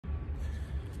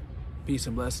Peace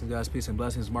and blessings, guys. Peace and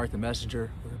blessings. Marc the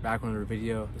Messenger. We're back on another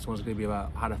video. This one's going to be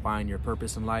about how to find your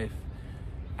purpose in life.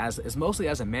 It's mostly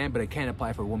as a man, but it can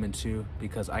apply for women too,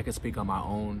 because I can speak on my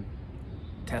own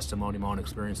testimony, my own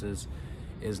experiences.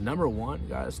 Is number one,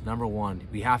 guys. Number one,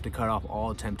 we have to cut off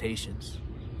all temptations.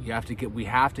 We have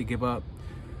to give up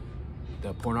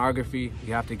the pornography.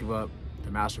 We have to give up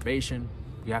the masturbation.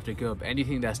 We have to give up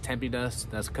anything that's tempting us.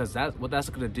 What that's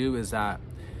going to do is that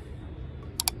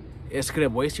it's going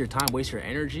to waste your time, waste your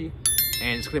energy,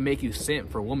 and it's going to make you simp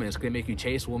for women. It's going to make you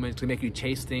chase women. It's going to make you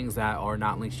chase things that are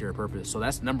not linked to your purpose. So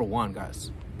that's number one,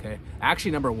 guys. Okay.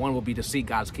 Actually, number one will be to seek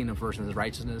God's kingdom first and His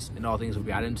righteousness, and all things will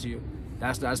be added into you.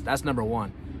 That's number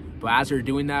one. But as you're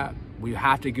doing that, we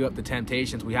have to give up the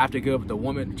temptations. We have to give up the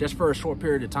woman just for a short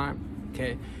period of time.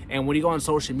 Okay. And when you go on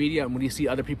social media and when you see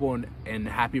other people in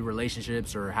happy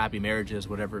relationships or happy marriages,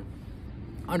 whatever,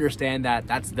 understand that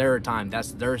that's their time.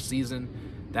 That's their season.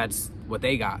 That's what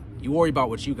they got. You worry about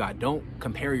what you got. Don't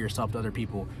compare yourself to other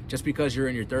people. Just because you're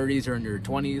in your 30s or in your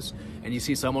 20s and you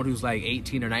see someone who's like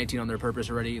 18 or 19 on their purpose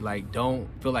already, like, don't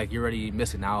feel like you're already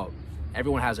missing out.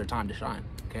 Everyone has their time to shine,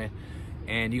 okay?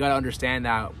 And you got to understand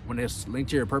that when it's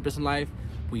linked to your purpose in life,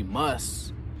 we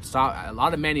must stop. A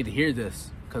lot of men need to hear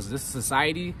this, because this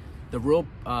society, the real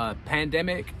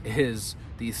pandemic is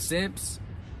these simps,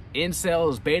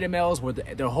 incels, beta males, where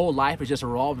their whole life is just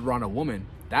revolved around a woman.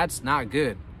 That's not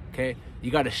good, okay? You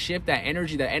got to shift that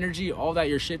energy, all that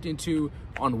you're shifting to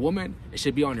on woman, it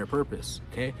should be on your purpose,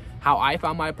 okay? How I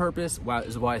found my purpose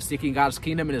is by seeking God's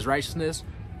kingdom and His righteousness,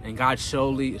 and God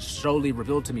slowly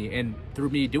revealed to me. And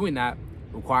through me doing that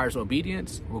requires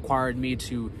obedience, required me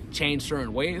to change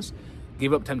certain ways,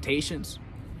 give up temptations,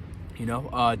 you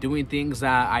know, doing things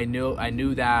that I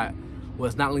knew that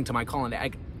was not linked to my calling.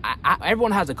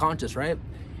 Everyone has a conscience, right?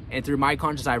 And through my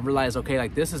conscience, I realized, okay,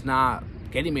 like, this is not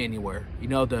getting me anywhere. You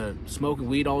know, the smoking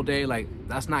weed all day, like,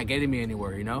 that's not getting me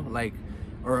anywhere, you know? Like,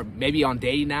 or maybe on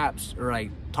dating apps, or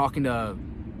like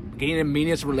getting in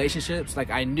meaningless relationships. Like,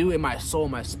 I knew in my soul,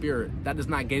 my spirit, that is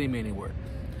not getting me anywhere.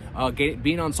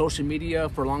 Being on social media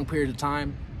for long periods of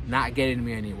time, not getting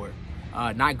me anywhere.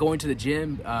 Not going to the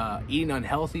gym, eating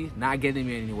unhealthy, not getting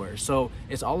me anywhere. So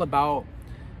it's all about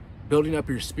building up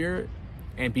your spirit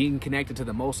and being connected to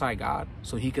the Most High God,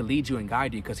 so He can lead you and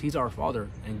guide you, because He's our Father,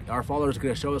 and our Father is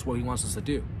going to show us what He wants us to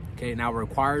do. Okay, now it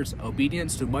requires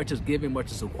obedience. Too much is given, much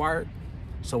is required.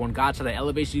 So when God's going to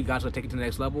elevate you, God's going to take it to the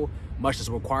next level, much is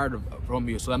required from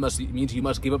you. So that means you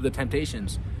must give up the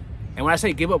temptations. And when I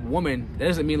say give up woman, that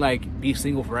doesn't mean like be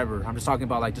single forever. I'm just talking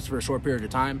about like just for a short period of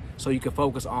time, so you can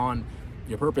focus on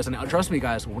your purpose. And trust me,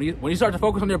 guys, when you start to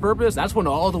focus on your purpose, that's when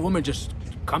all the women just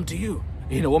come to you.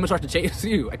 You know, women start to chase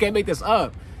you. I can't make this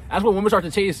up. That's when women start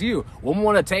to chase you. Women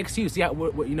want to text you, see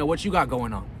what you got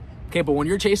going on. Okay, but when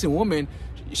you're chasing women,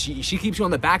 she keeps you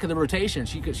on the back of the rotation.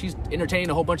 She's entertaining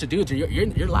a whole bunch of dudes.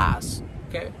 You're last.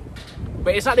 Okay,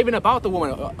 but it's not even about the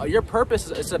woman. Your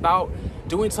purpose is about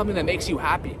doing something that makes you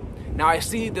happy. Now I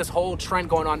see this whole trend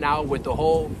going on now with the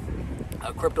whole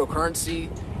cryptocurrency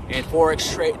and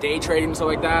forex day trading and stuff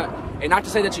like that. And not to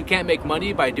say that you can't make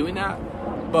money by doing that,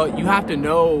 but you have to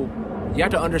know. You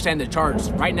have to understand the charts.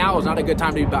 Right now is not a good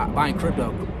time to be buying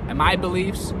crypto. And my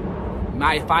beliefs,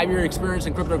 my 5-year experience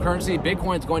in cryptocurrency,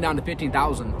 Bitcoin's going down to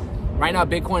 15,000. Right now,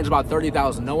 Bitcoin is about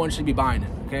 30,000. No one should be buying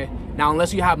it, okay? Now,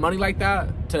 unless you have money like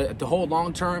that to hold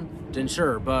long term, then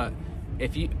sure. But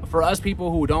for us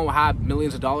people who don't have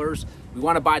millions of dollars, we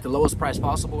want to buy at the lowest price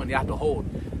possible, and you have to hold.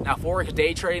 Now, forex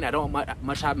day trading, I don't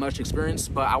have much experience,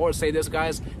 but I want to say this,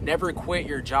 guys: never quit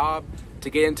your job to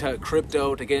get into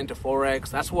crypto, to get into forex.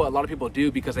 That's what a lot of people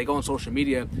do, because they go on social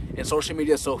media, and social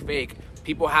media is so fake.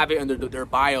 People have it in their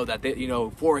bio that they,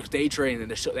 forex day trading,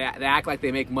 and they act like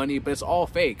they make money, but it's all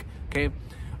fake. Okay,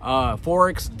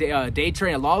 forex day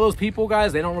trading. A lot of those people,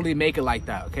 guys, they don't really make it like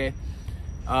that. Okay,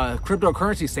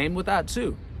 cryptocurrency, same with that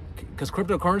too, because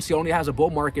cryptocurrency only has a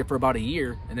bull market for about a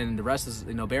year, and then the rest is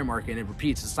bear market, and it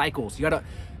repeats. It cycles. You gotta,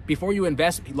 before you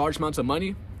invest large amounts of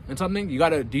money in something, you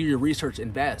gotta do your research,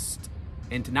 invest.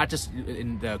 And to not just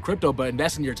in the crypto, but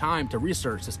invest in your time to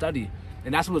research, to study.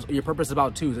 And that's what your purpose is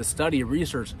about too, is to study,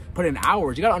 research, put in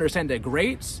hours. You got to understand that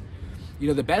greats,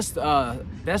 the best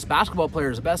basketball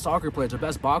players, the best soccer players, the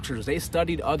best boxers, they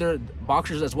studied other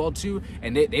boxers as well too,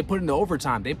 and they put in the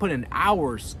overtime. They put in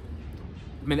hours.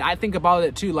 I mean, I think about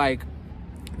it too, like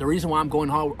the reason why I'm going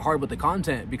hard with the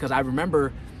content, because I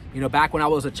remember, back when I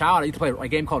was a child, I used to play a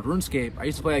game called RuneScape. I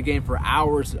used to play that game for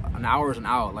hours and hours and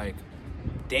hours, like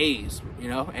days,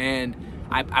 and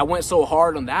I went so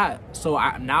hard on that. So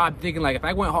now I'm thinking, like, if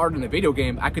I went hard in the video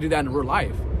game, I could do that in real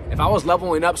life. If I was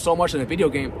leveling up so much in a video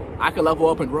game, I could level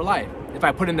up in real life. If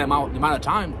I put in the amount of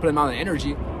time, put in the amount of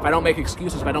energy, if I don't make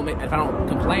excuses, if I don't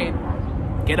complain,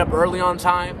 get up early on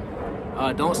time,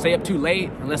 don't stay up too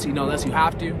late unless you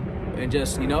have to, and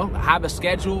just, have a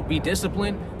schedule, be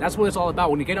disciplined. That's what it's all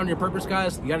about. When you get on your purpose,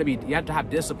 guys, you have to have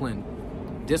discipline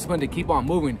to keep on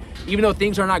moving. Even though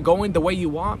things are not going the way you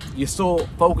want, you still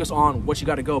focus on what you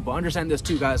got to go. But understand this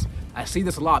too, guys. I see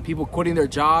this a lot. People quitting their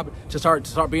job to start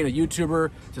being a YouTuber,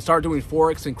 to start doing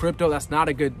Forex and crypto. That's not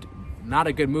a good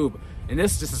move. In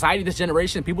this society, this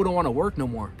generation, people don't want to work no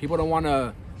more. People don't want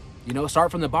to, start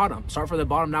from the bottom. Start from the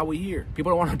bottom, now we here.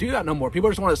 People don't want to do that no more. People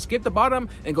just want to skip the bottom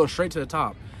and go straight to the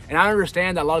top. And I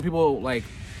understand that a lot of people, like,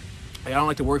 I don't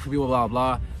like to work for people, blah,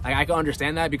 blah. Like, I can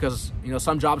understand that because,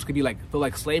 some jobs could be feel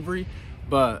like slavery.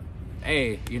 But,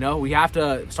 hey, we have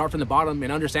to start from the bottom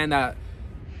and understand that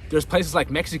there's places like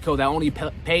Mexico that only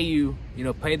pay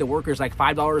the workers like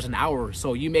 $5 an hour.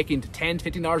 So you making $10,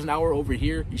 $15 an hour over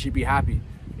here, you should be happy.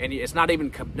 And it's not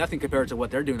even nothing compared to what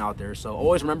they're doing out there. So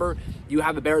always remember, you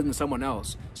have it better than someone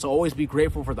else. So always be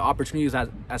grateful for the opportunities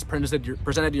as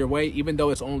presented your way, even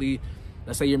though it's only,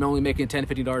 let's say you're only making $10,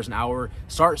 $15 an hour.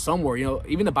 Start somewhere.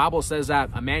 Even the Bible says that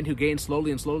a man who gains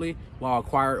slowly and slowly will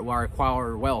acquire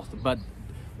wealth. But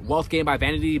wealth gained by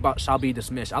vanity shall be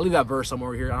dismissed. I'll leave that verse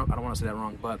somewhere here. I don't want to say that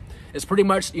wrong. But it's pretty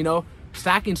much,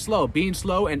 stacking slow, being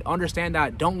slow, and understand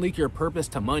that don't leak your purpose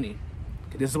to money.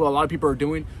 This is what a lot of people are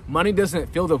doing. Money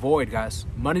doesn't fill the void, guys.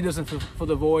 Money doesn't fill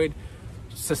the void.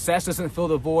 Success doesn't fill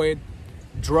the void.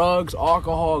 Drugs,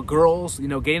 alcohol, girls,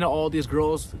 getting all these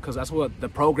girls, because that's what the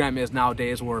program is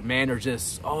nowadays, where men are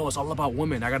just, it's all about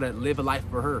women. I got to live a life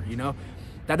for her,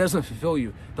 That doesn't fulfill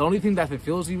you. The only thing that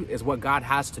fulfills you is what God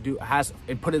has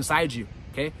put inside you,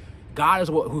 okay? God is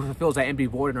who fulfills that empty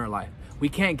void in our life. We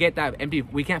can't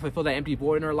fulfill that empty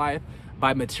void in our life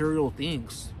by material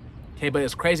things. Okay, but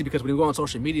it's crazy because when we go on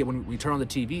social media, when we turn on the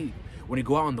TV, when you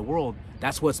go out in the world,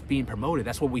 that's what's being promoted.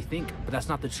 That's what we think, but that's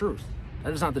not the truth.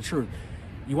 That is not the truth.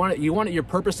 You want your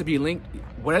purpose to be linked,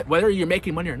 whether you're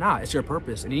making money or not. It's your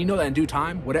purpose, and you know that in due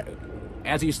time,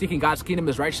 as you're seeking God's kingdom,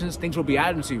 His righteousness, things will be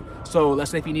added to you. So let's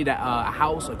say if you need a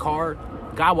house, a car,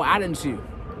 God will add it to you.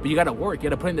 But you got to work. You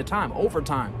got to put in the time,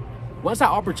 overtime. Once that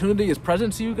opportunity is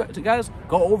present to you guys,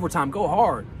 go overtime, go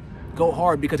hard. Go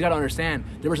hard, because you got to understand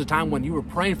there was a time when you were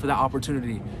praying for that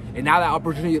opportunity, and now that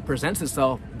opportunity presents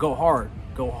itself. Go hard.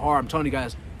 I'm telling you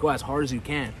guys, go as hard as you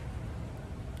can.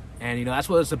 And that's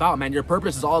what it's about, man. Your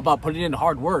purpose is all about putting in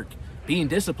hard work, being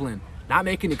disciplined, not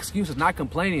making excuses, not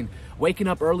complaining, waking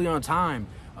up early on time,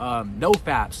 no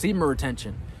fat, semen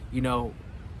retention.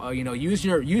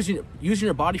 Using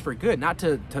your body for good, not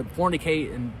to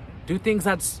fornicate and do things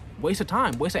that's waste of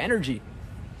time, waste of energy.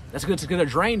 That's going to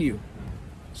drain you.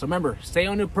 So remember, stay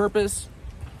on your purpose.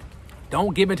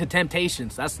 Don't give in to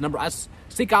temptations.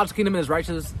 Seek God's kingdom and His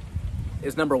righteousness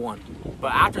is number one.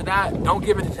 But after that, don't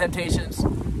give in to temptations.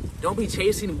 Don't be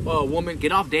chasing a woman.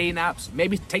 Get off dating apps.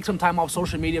 Maybe take some time off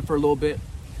social media for a little bit.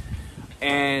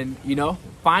 And,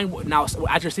 now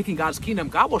as you're seeking God's kingdom,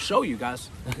 God will show you, guys.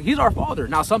 He's our Father.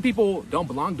 Now, some people don't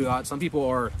belong to God. Some people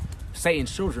are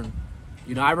Satan's children.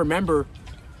 I remember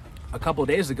a couple of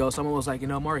days ago, someone was like,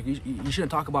 Mark, you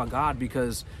shouldn't talk about God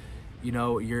because,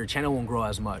 your channel won't grow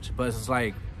as much. But it's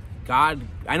like, God,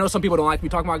 I know some people don't like me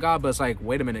talking about God, but it's like,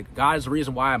 wait a minute, God is the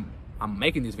reason why I'm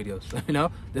making these videos.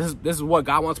 This is what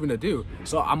God wants me to do.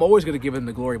 So I'm always going to give Him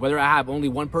the glory, whether I have only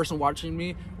one person watching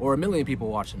me or 1 million people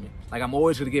watching me. Like, I'm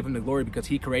always going to give Him the glory because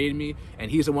He created me, and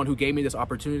He's the one who gave me this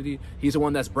opportunity. He's the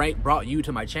one that's brought you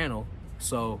to my channel.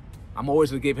 So I'm always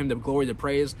going to give Him the glory, the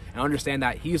praise, and understand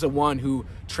that He's the one who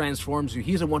transforms you.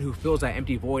 He's the one who fills that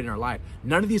empty void in our life.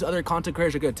 None of these other content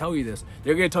creators are going to tell you this.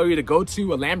 They're going to tell you to go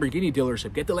to a Lamborghini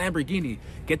dealership, get the Lamborghini,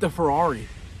 get the Ferrari,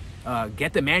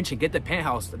 get the mansion, get the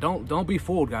penthouse. Don't be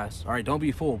fooled, guys. All right, don't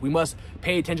be fooled. We must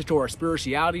pay attention to our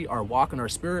spirituality, our walk in our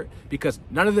spirit, because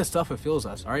none of this stuff fulfills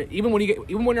us. All right, even when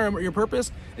you're on your purpose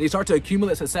and you start to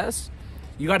accumulate success,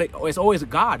 it's always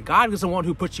God. God is the one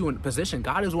who puts you in position.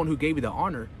 God is the one who gave you the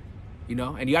honor.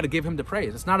 And you got to give Him the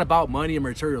praise. It's not about money and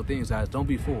material things, guys. Don't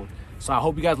be fooled. So I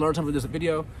hope you guys learned something from this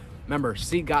video. Remember,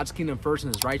 seek God's kingdom first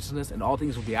and His righteousness, and all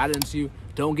things will be added unto you.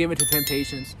 Don't give in to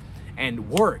temptations, and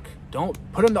work. Don't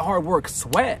put in the hard work.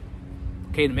 Sweat.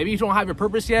 Okay, maybe you don't have your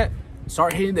purpose yet.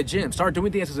 Start hitting the gym. Start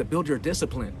doing things to build your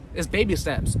discipline. It's baby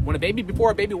steps.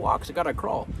 Before a baby walks, you got to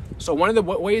crawl. So one of the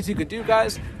ways you could do,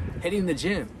 guys, hitting the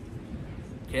gym.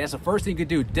 Okay, that's the first thing you could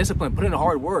do. Discipline. Put in the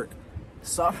hard work.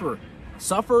 Suffer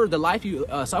the life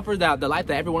the life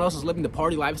that everyone else is living, the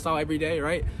party lifestyle every day,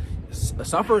 right?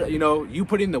 Suffer, you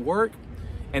put in the work,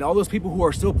 and all those people who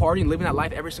are still partying, living that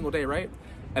life every single day, right?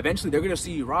 eventually they're gonna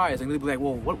see you rise, and they'll be like,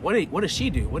 well, what does she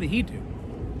do? What did he do?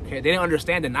 Okay, they didn't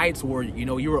understand the nights where, you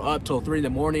know, you were up till 3 in the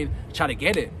morning trying to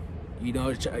get it. You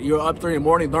know, you're up 3 in the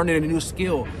morning learning a new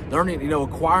skill, learning, you know,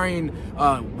 acquiring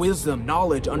wisdom,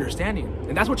 knowledge, understanding.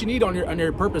 And that's what you need on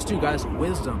your purpose too, guys,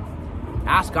 wisdom.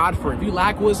 Ask God for it. If you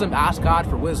lack wisdom, ask God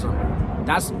for wisdom.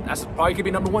 That's probably could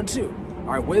be number 1 too.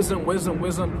 All right, wisdom, wisdom,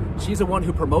 wisdom. She's the one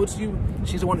who promotes you.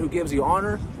 She's the one who gives you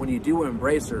honor when you do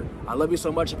embrace her. I love you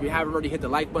so much. If you haven't already, hit the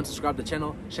like button, subscribe to the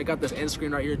channel. Check out this end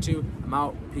screen right here too. I'm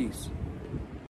out. Peace.